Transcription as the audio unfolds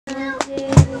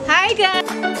Hi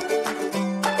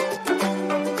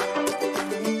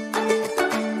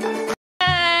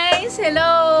guys!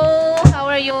 Hello! How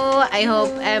are you? I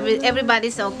hope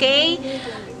everybody's okay.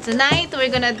 Tonight we're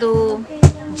gonna do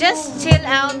just chill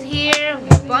out here,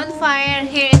 bonfire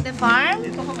here in the farm.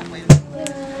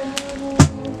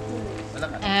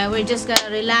 We're just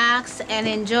gonna relax and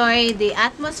enjoy the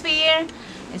atmosphere.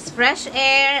 It's fresh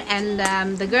air,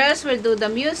 and the girls will do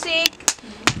the music.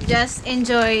 Just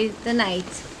enjoy the night.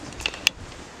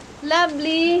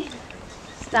 Lovely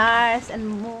stars and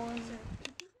moon.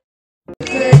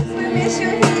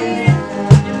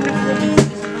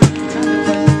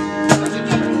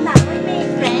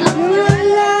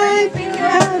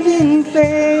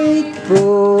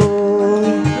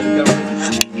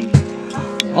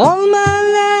 All my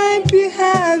life you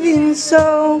have been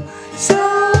so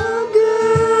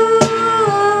good.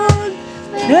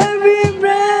 Every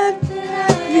breath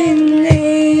I've been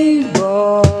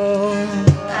able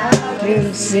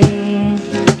to sing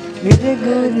with the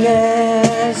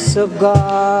goodness of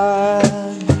God.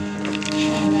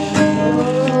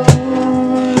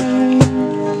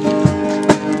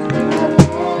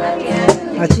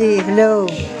 Achi, hello.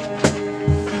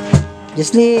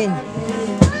 Jocelyn.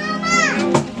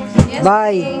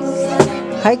 Bye.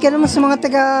 Hi ka naman sa mga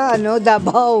taga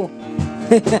Davao.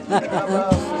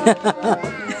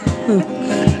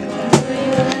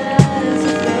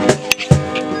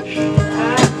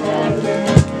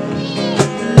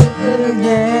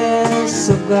 Goodness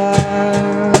of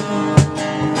God.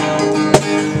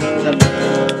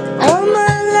 All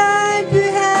my life you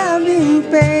have been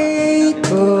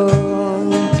faithful.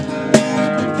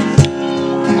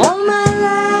 All my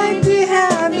life you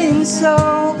have been so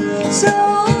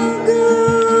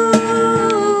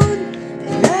good,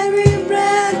 and every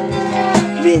breath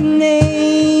been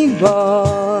able,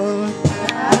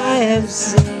 I have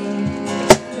seen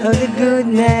of the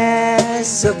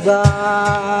goodness of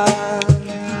God.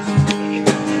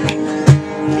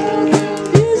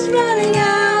 It's running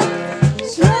out to me.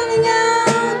 It's running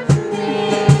out to me.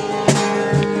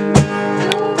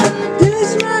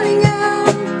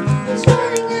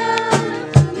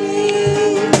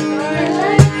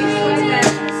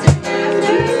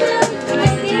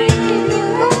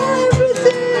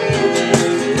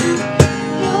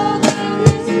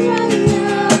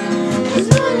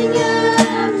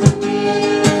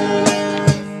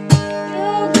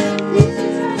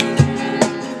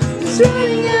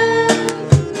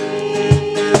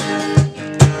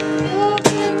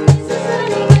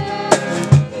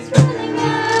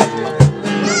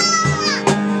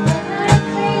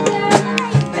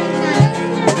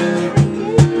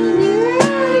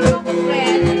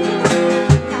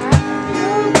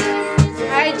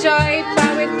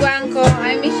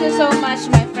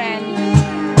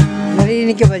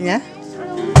 Narinig ka ba niya?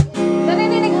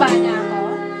 Narinig ba niya ako?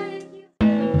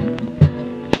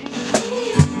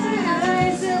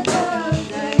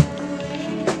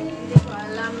 Hindi ko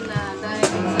alam na dahil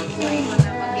sa buhay ko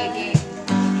na magiging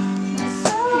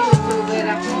YouTuber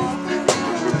ako.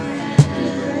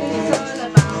 It's all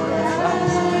about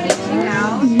reaching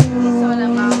out. It's all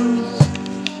about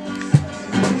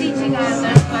teaching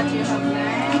others what you have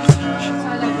learned. It's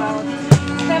all about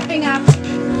stepping up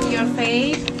your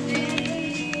faith.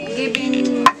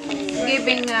 Giving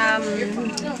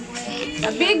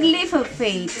a big leap of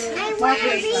faith.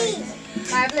 Marvelous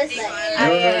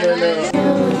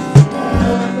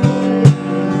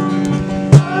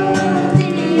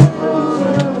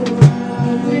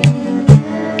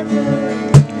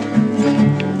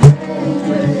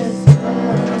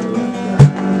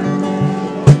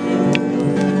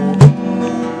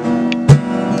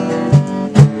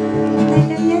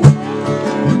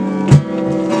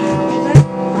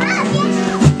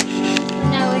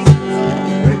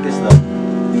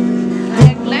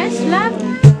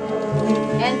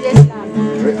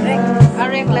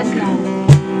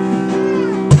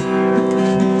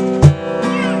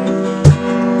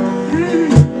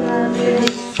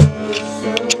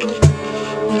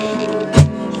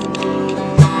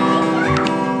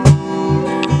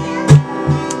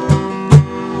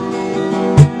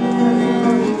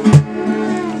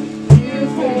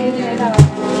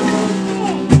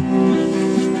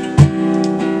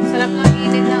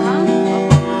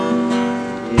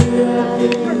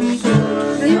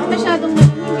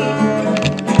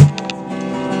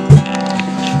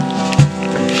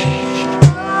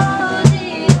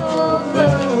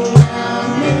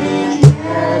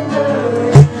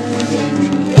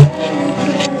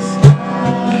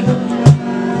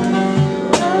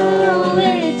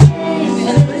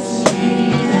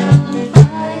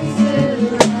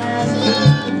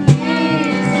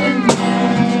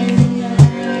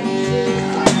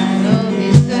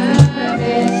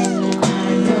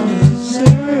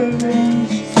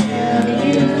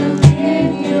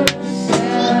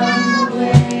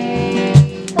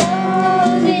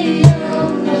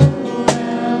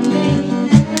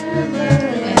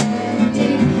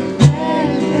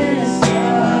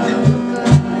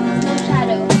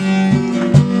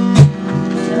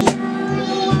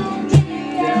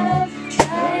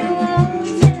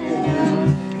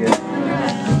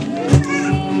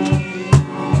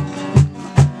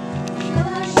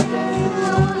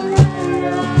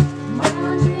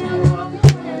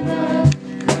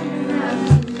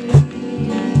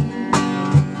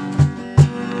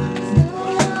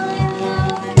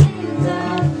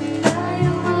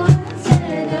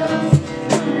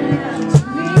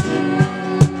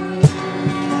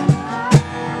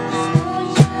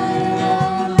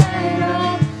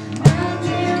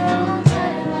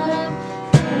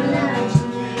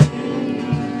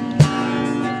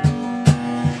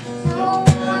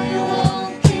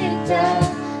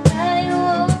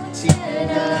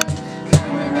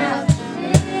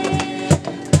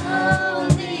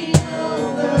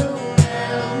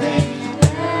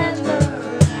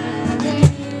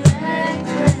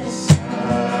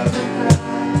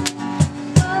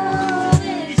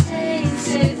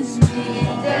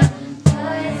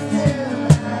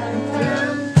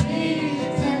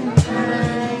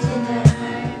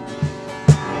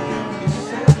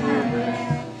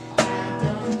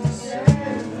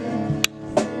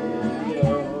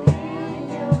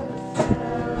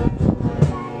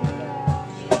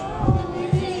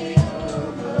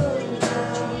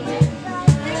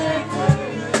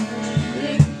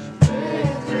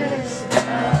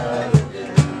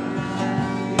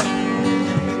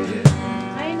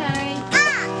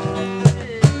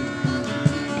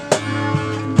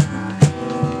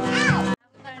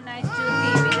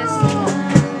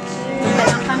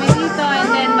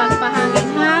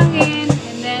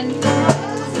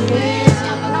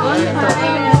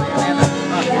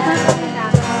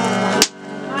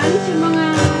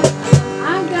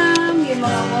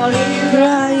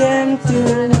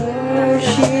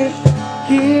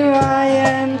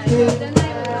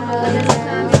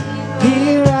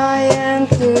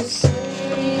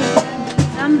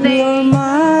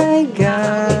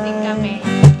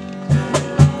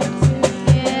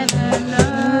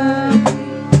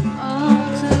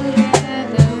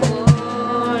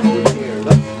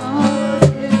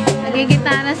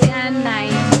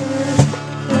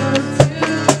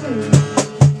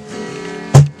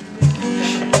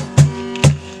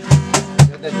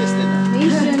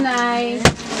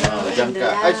Diyan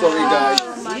ka. Ay, sorry guys.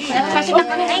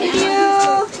 Thank you.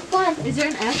 Is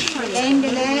there an F?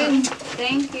 Galing.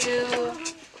 Thank you.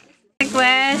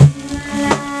 Request.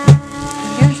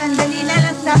 Yung sandali na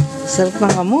lang daw. Sarap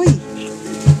ng amoy.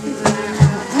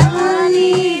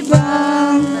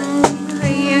 Alibang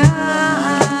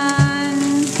hayaan.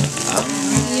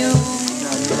 Yung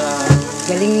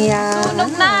Galing niya.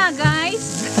 tunog na,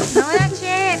 guys. No, that's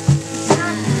it.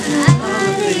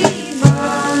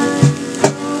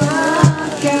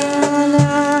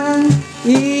 Kalang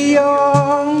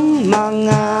iyong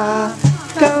mga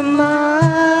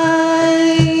kamay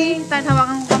Tad,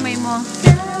 hawakan ko kamay mo.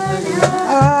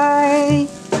 ay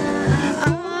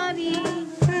Ari.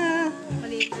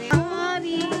 Paligre.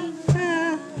 Ari.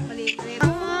 Paligre.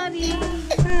 Ari.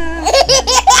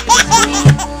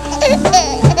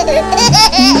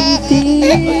 biti.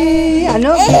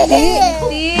 Ano? Biti?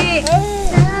 Di.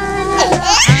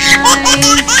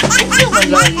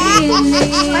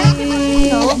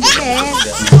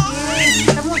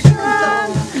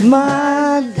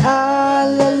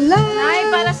 Mag-alala. Nay,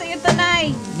 para sa iyo to,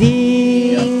 Nay.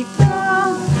 Di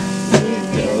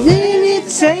dilit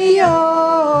sa'yo.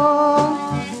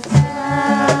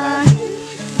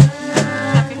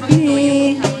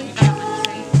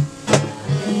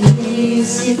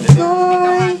 Isip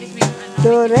ko'y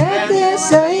turete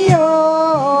sa'yo.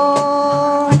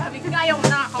 Sabi ko nga, ayaw ko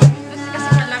nakakaulit kasi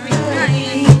malamig na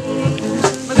eh.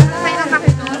 Magkakasay lang kami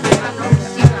doon.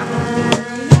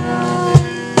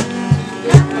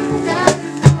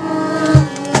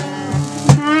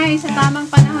 Nay, sa tamang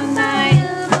panahon, Nay.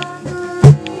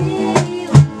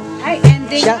 Ay,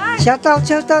 ending na. Shout out,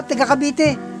 taga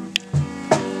Cavite.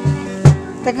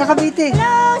 Taga Cavite.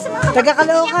 Taga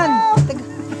Caloocan.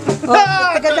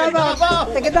 Taga Davao.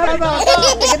 Taga Davao.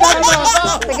 Taga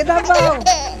Davao. Taga Davao.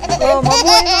 Oh,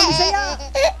 mabuhay mga Bisaya.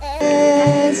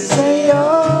 Sa'yo.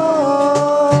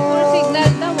 Full signal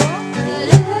daw, oh.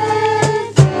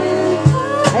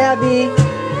 Hi, Abby.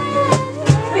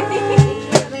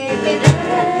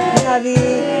 Hi, Abby.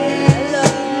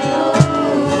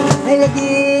 Hi,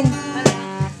 Nadine.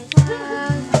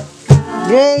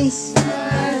 Grace.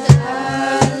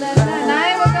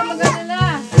 Nay, huwag kang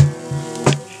mag-alala.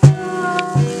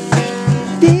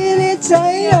 Pilit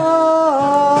sa'yo.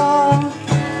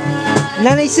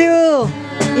 Nanay Sue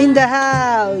in the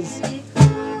house.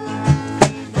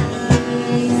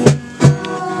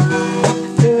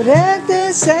 Turete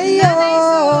sa'yo.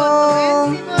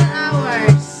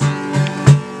 Hours.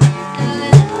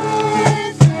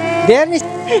 Bernie.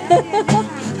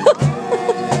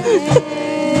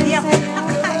 Hindi ako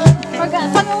nakakain.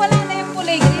 Pag wala na yung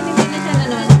kulay green, hindi na siya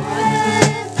nanonood.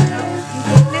 Sa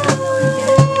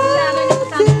ano yung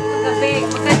kasama ko gabi.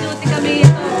 Magka-duty kami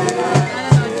ito.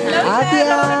 Nanonood siya. Ate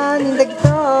Ann in the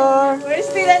door. We're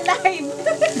still alive.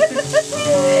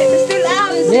 Still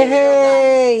out.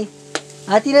 Yay!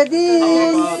 Ate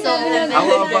Nadine. How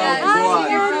about buwan?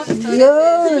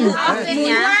 Yun.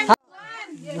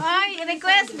 Ay,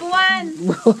 request buwan.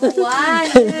 Buwan.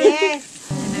 Yes.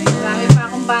 Marami pa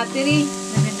akong battery.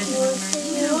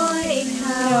 Joy,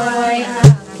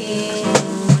 okay.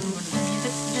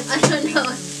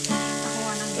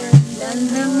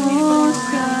 Ganda mo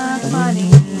sa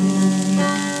paligid.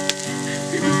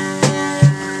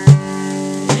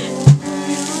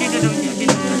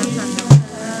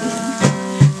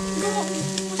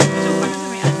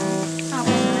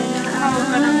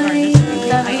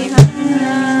 Ay,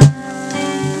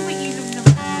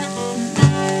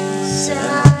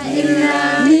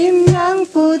 Lim ng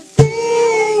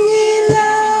puting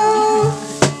ilaw.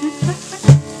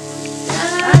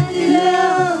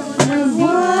 Ilaw ng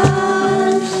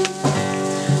buwan.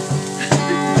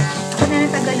 ako na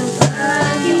ng Tagaluto.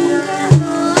 Ang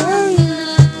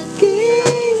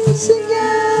aking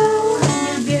sigaw.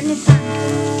 Biyernes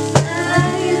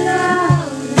Ilaw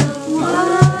ng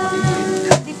buwan.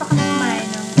 Hindi pa kami kumain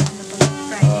ng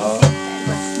Friday.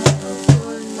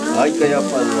 Ay, kaya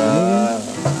pala.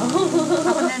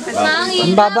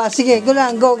 Ang baba. Sige, go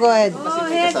lang. Go ahead. Oh,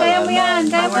 hey, kaya mo yan.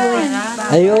 Kaya mo yan.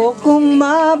 Ayokong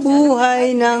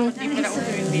mabuhay ng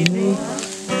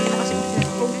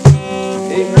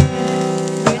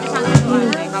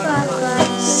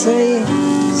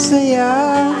saya.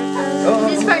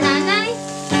 This for Nanay?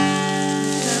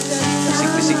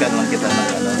 Pisik-pisikan lang kita ng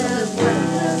ano.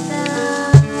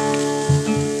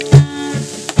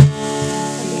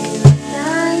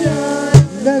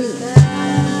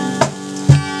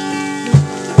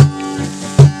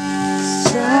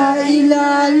 Sa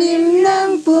ilalim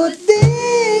ng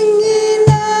puting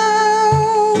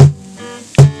ilaw,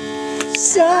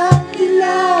 sa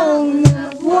ilaw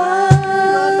ng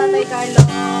buwan. Tatay Carlo.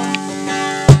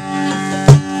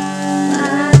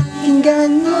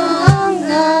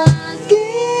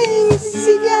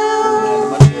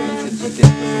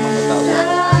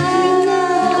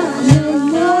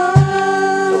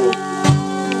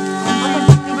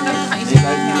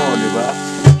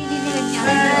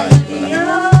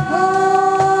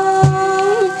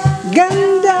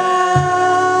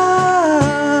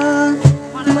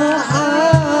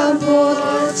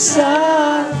 sa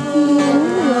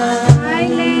buwan.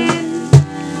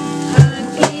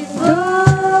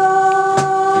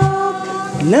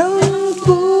 Ng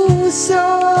puso'y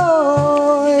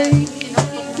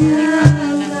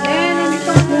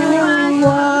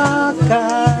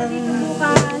nawakan.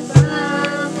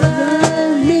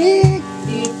 Balik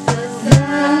Hindi pa.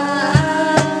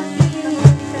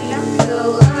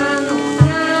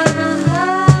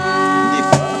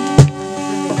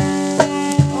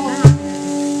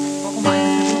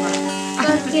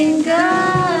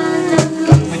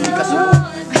 Hindi kasunod.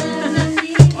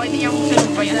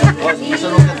 Oh,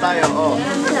 susunod na tayo. Oh.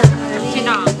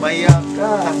 Sino? Maiyak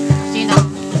ka. Sino?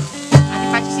 Ate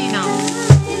Pachi, sino?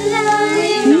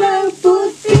 ng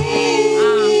puting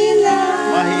ilaw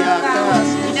Mahiya ka.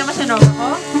 Hindi naman sunog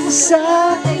ako? sa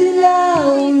ilaw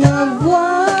na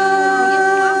buwan.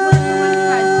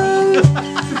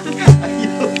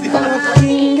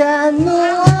 Pakinggan mo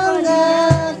ang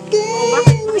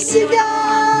aking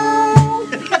sigaw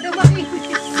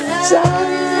sa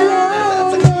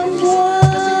ilaw ng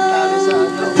buwan. Talo sa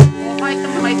ano. Kahit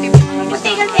na mga itim.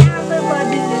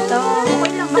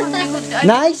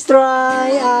 Nice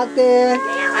try, ate.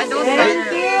 I don't Ay,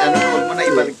 care. ano, huwag mo na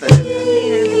ibalik tayo.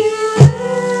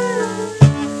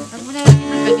 Huwag mo na lang yung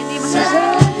ganyan. Hindi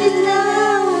masarap.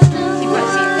 Si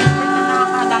Pachi, na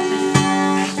nakakalasa niya.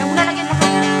 Huwag mo na lagyan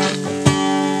lahat.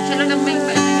 Siya lang ang may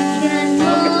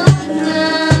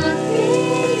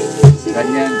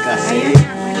Ganyan kasi.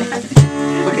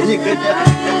 Ganyan.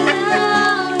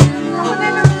 Ako na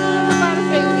lang para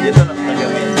sa'yo. Dito lang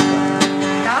tagawin.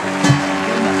 Ito?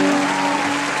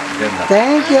 Ganda.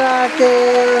 Thank you, ate.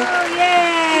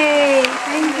 Yay!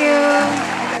 Thank you.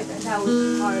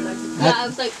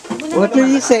 What do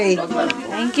you say?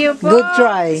 Thank you po. Good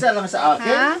try. Isa lang sa akin.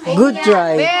 Ha? Good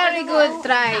try. Very good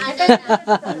try. And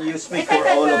you speak for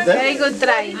all of them? Very good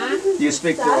try. You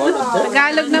speak for all of them?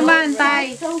 Tagalog naman,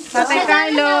 Tay. Tatay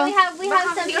Carlo. We have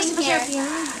something here.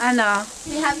 Ano?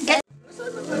 We have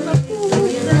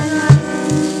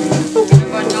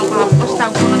Nagawa niyo ako hapos.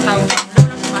 Tawag ko ng tawag.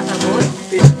 Walang sumasagot.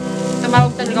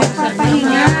 Tumawag talaga ako sa cellphone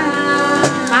niya.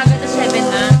 Maaga na 7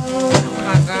 na.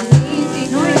 Maaga.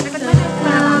 No,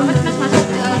 bakit mas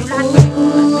sumasagot? Lahat ko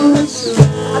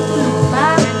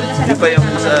Di pa yung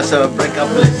sa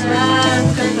break-up list.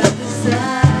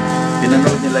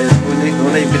 Pinanood nila yun.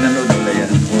 Una yung pinanood nila yan.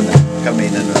 Una. Kami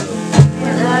nanonood.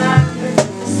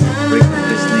 Break-up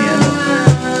list ni ano.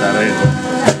 Sarah yun.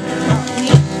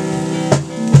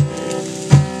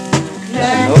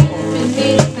 Ano?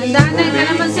 Nanay ka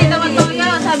naman sila matoyo,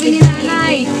 sabi ni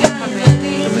nanay.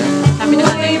 Sabi ng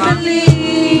nanay ko.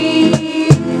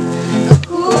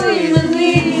 Ako'y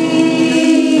mali.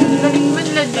 Galing man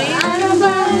nila, Jay.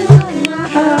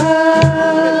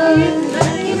 Mahal.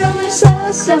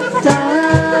 Sasaktan.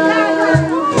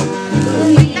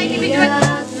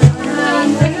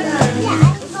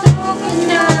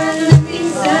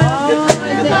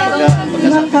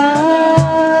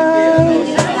 Mahal.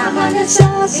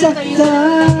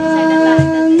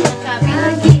 Sasaktan.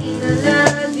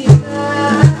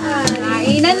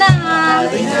 Kainan na.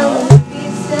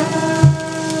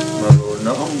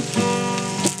 Marunong.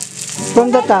 From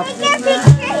the top.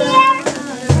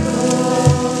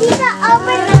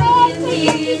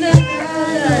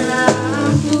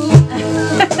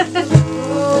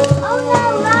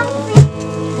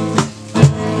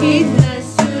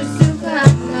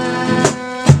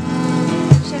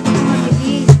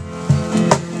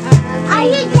 Are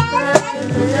you jealous?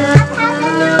 I'm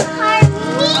having a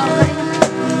harmony.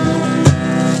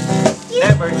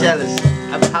 Never jealous.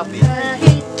 I'm happy.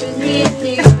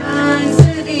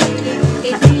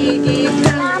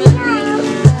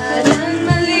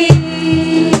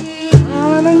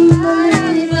 Parang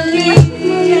mali.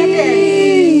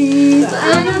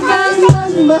 Paano bang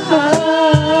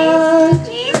magmahal?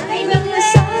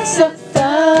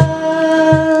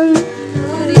 Nasasaktan.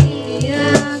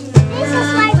 This is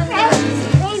my precious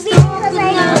baby because I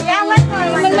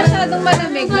Naman masyadong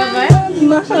malamig naman.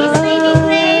 Mahal. baby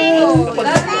Grace.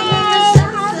 Mahal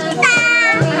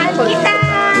kita.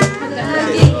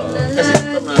 Kasi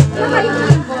ito na.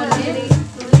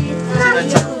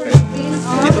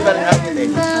 Dito ka rin akin eh.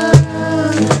 Dito.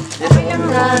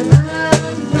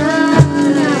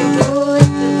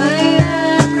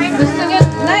 Gusto niyo,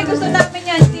 nay, gusto namin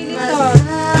yan. Sili sauce.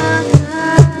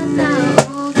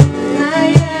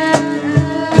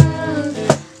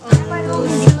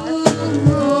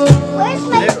 Where's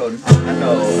my Meron.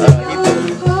 Ano?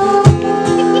 Ipon.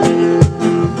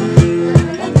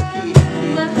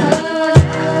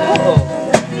 Oo.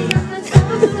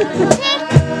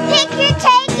 picture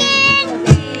taken?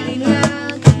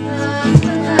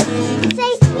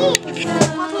 Say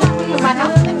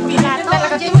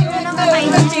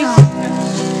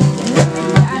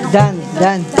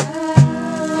Dan.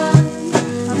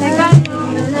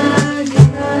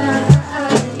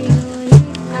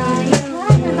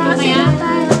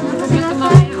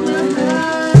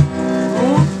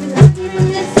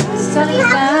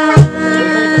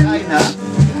 Kain ha?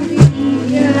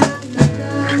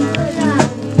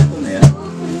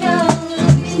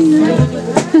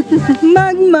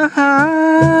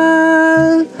 Magmahal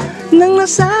nang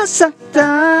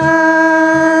nasasaktan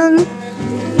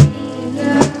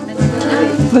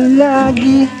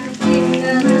palagi.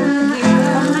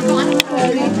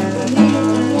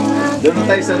 Doon na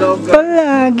tayo sa loob.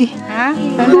 Palagi.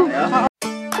 Ha?